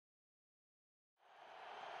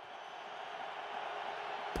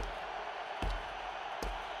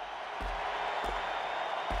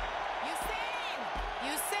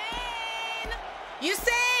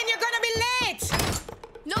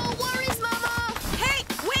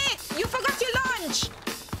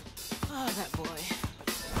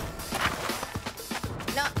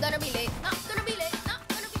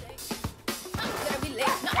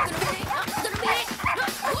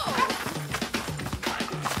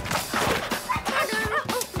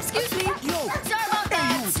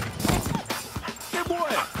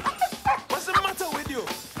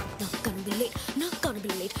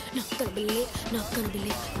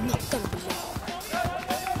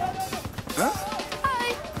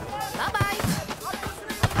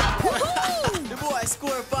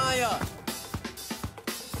fire.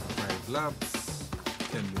 5 laps,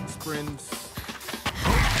 10 sprints.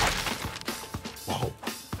 Wow.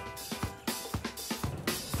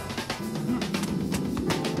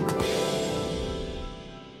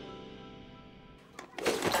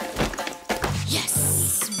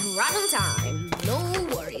 Yes! Right on time. No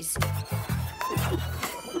worries.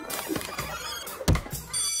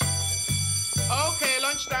 Okay,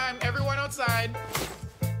 lunchtime. Everyone outside.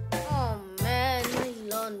 Oh man, my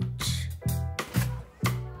lunch.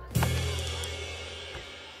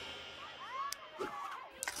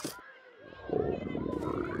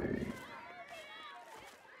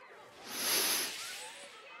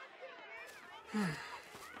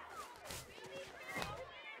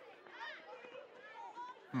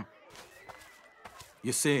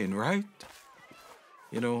 You're saying, right?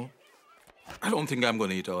 You know, I don't think I'm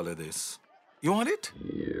gonna eat all of this. You want it?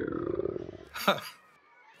 Yeah.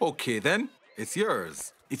 Okay, then. It's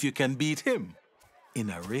yours. If you can beat him in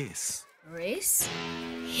a race. Race?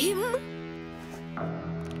 Him?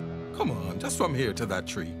 Come on, just from here to that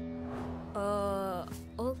tree.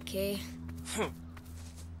 Okay.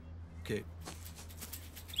 Okay.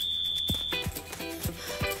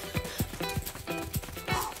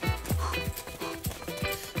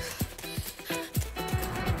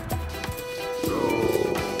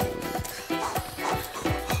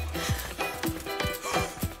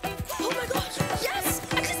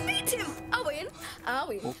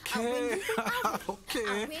 Okay,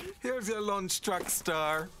 okay. Here's your lunch, track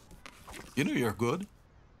star. You know you're good,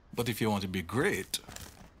 but if you want to be great,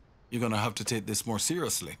 you're gonna have to take this more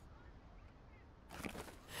seriously.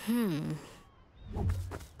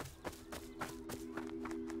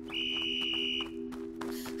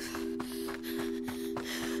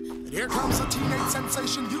 Here comes a teenage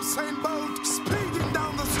sensation, Usain Bolt, speeding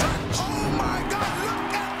down the stretch. Oh my God,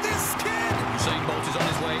 look at this kid! Usain Bolt is on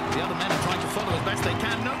his way. The other men are trying to follow as best they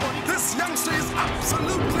can. Nobody. This youngster is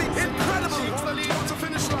absolutely incredible. It's the lead to the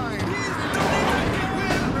finish line. He's done it.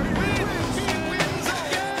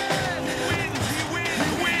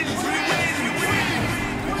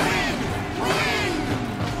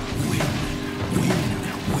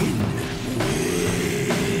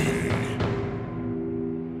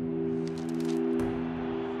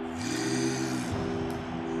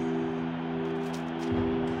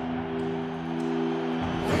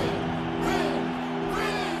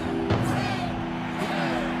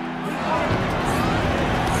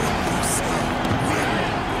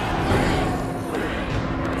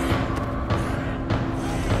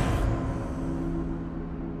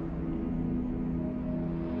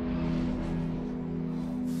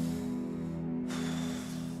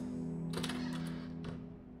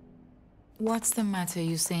 What's the matter,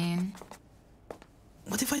 Usain?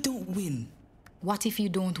 What if I don't win? What if you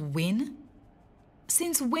don't win?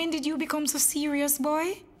 Since when did you become so serious,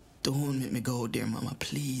 boy? Don't make me go there, Mama,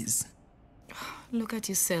 please. Look at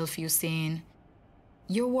yourself, Usain.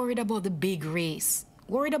 You're worried about the big race,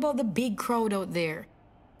 worried about the big crowd out there.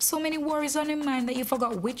 So many worries on your mind that you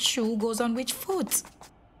forgot which shoe goes on which foot.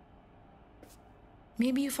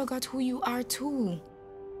 Maybe you forgot who you are too.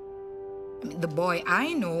 The boy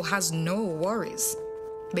I know has no worries,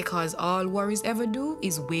 because all worries ever do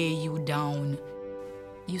is weigh you down.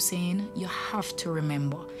 Usain, you have to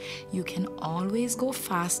remember, you can always go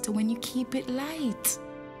faster when you keep it light.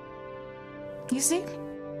 You see?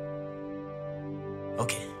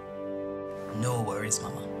 Okay. No worries,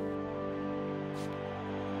 Mama.